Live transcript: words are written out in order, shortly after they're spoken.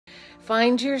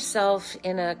Find yourself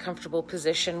in a comfortable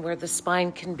position where the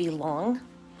spine can be long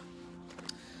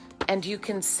and you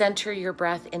can center your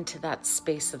breath into that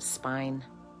space of spine.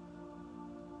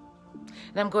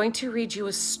 And I'm going to read you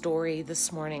a story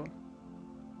this morning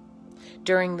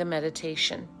during the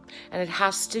meditation, and it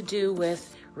has to do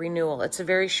with renewal. It's a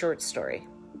very short story,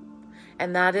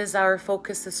 and that is our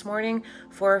focus this morning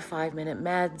for our 5-minute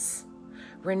meds,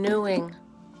 renewing.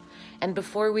 And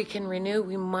before we can renew,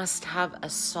 we must have a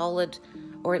solid,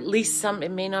 or at least some,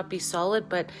 it may not be solid,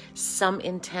 but some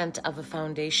intent of a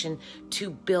foundation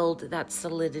to build that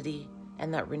solidity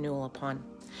and that renewal upon.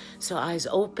 So eyes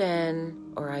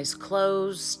open or eyes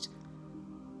closed,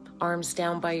 arms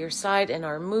down by your side, and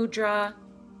our mudra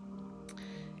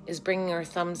is bringing our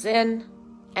thumbs in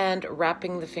and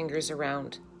wrapping the fingers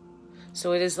around.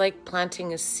 So it is like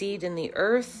planting a seed in the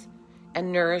earth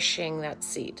and nourishing that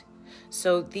seed.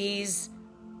 So these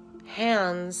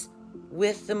hands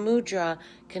with the mudra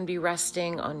can be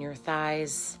resting on your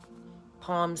thighs,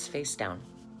 palms face down.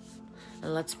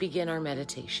 And let's begin our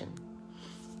meditation.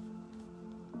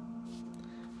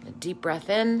 A deep breath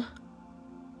in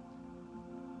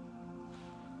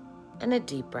and a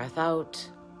deep breath out.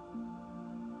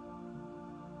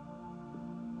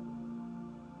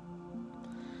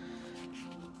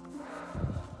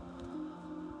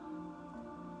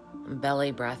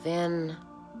 Belly breath in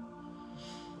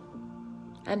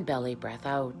and belly breath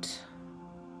out.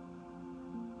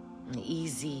 An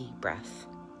easy breath.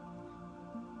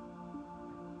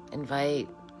 Invite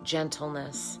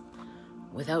gentleness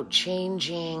without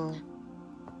changing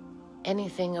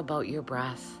anything about your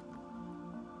breath.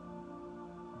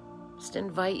 Just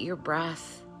invite your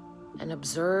breath and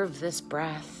observe this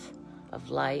breath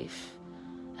of life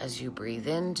as you breathe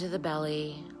into the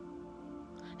belly,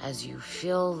 as you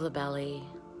fill the belly,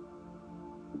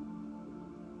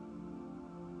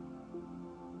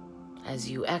 as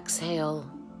you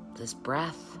exhale this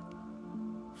breath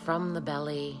from the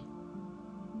belly,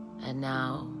 and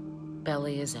now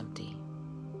belly is empty.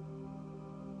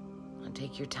 And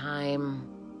take your time.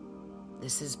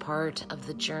 This is part of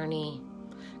the journey,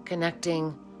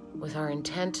 connecting with our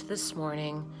intent this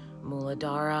morning,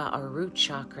 Muladhara, our root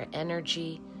chakra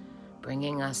energy,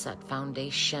 bringing us that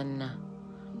foundation,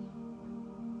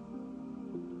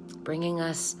 bringing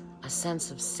us a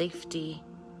sense of safety,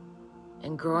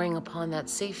 and growing upon that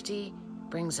safety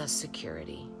brings us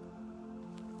security.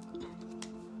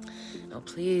 Now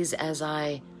please, as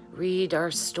I read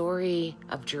our story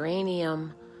of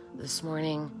geranium this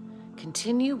morning,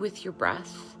 continue with your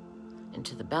breath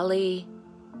into the belly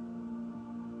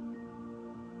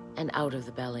and out of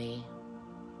the belly,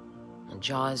 and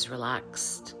jaws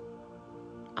relaxed,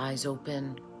 eyes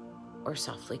open or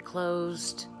softly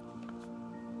closed.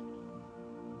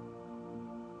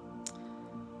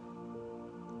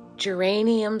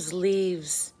 Geranium's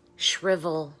leaves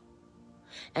shrivel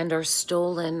and are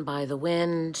stolen by the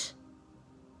wind.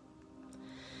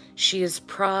 She is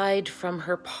pried from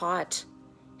her pot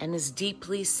and is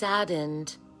deeply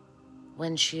saddened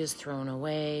when she is thrown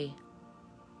away.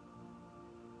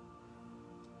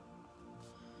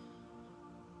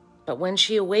 But when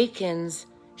she awakens,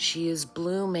 she is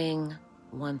blooming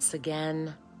once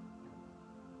again.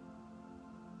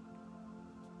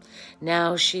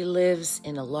 Now she lives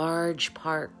in a large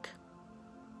park,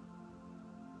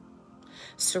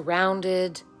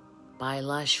 surrounded by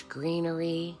lush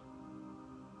greenery,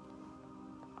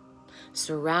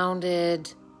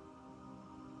 surrounded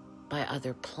by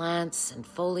other plants and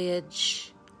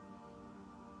foliage,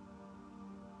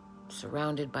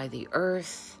 surrounded by the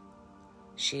earth.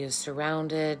 She is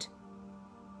surrounded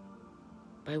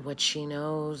by what she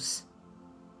knows,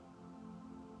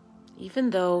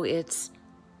 even though it's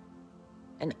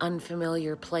an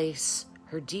unfamiliar place.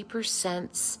 Her deeper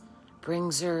sense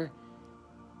brings her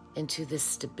into this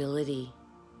stability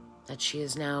that she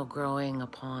is now growing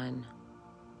upon.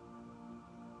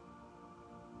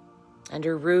 And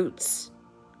her roots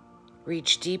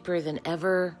reach deeper than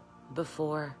ever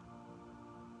before.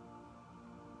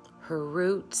 Her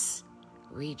roots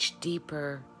reach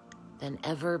deeper than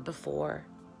ever before,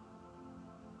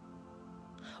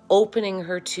 opening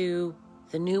her to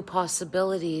the new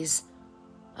possibilities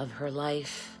of her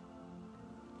life.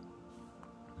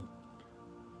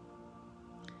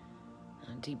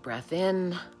 A deep breath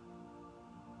in,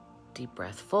 deep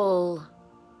breath full,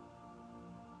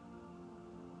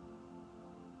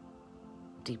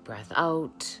 deep breath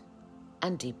out,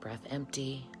 and deep breath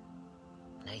empty,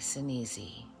 nice and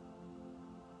easy.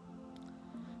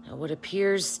 Now, what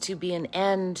appears to be an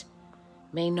end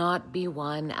may not be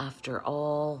one after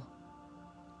all.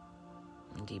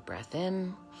 And deep breath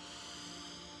in,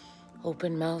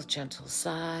 Open mouth, gentle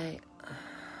sigh.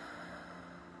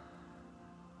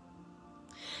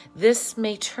 This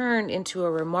may turn into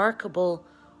a remarkable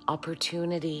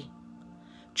opportunity.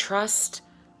 Trust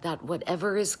that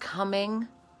whatever is coming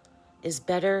is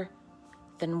better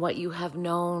than what you have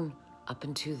known up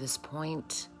until this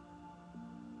point.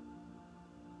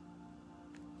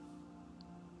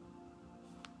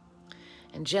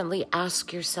 And gently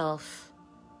ask yourself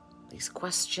these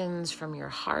questions from your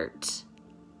heart,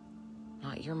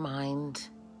 not your mind.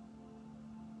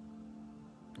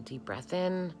 A deep breath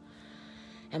in.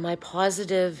 Am I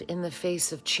positive in the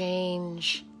face of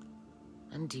change?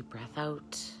 And deep breath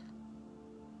out.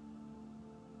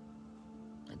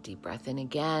 A deep breath in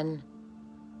again.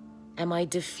 Am I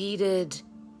defeated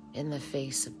in the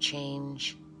face of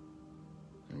change?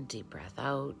 And deep breath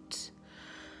out.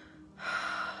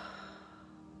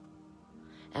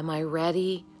 Am I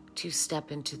ready to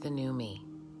step into the new me?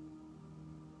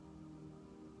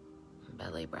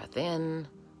 Belly breath in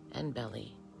and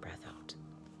belly breath out.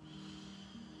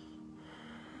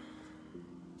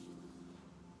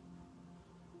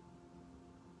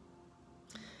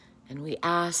 And we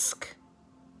ask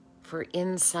for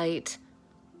insight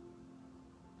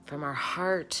from our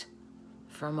heart,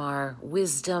 from our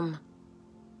wisdom,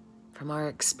 from our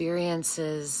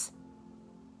experiences,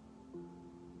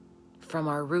 from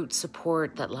our root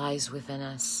support that lies within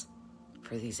us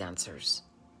for these answers,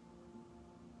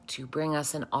 to bring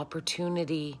us an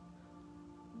opportunity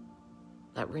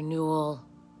that renewal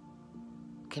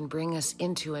can bring us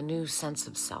into a new sense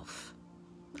of self.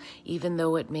 Even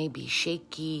though it may be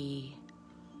shaky,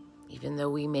 even though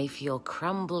we may feel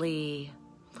crumbly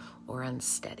or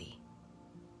unsteady.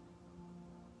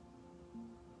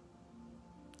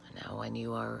 And now when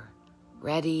you are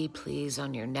ready, please,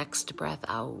 on your next breath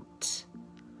out,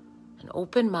 an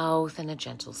open mouth and a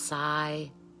gentle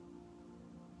sigh.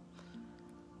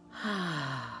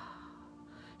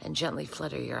 And gently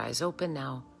flutter your eyes open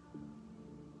now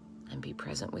and be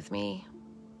present with me.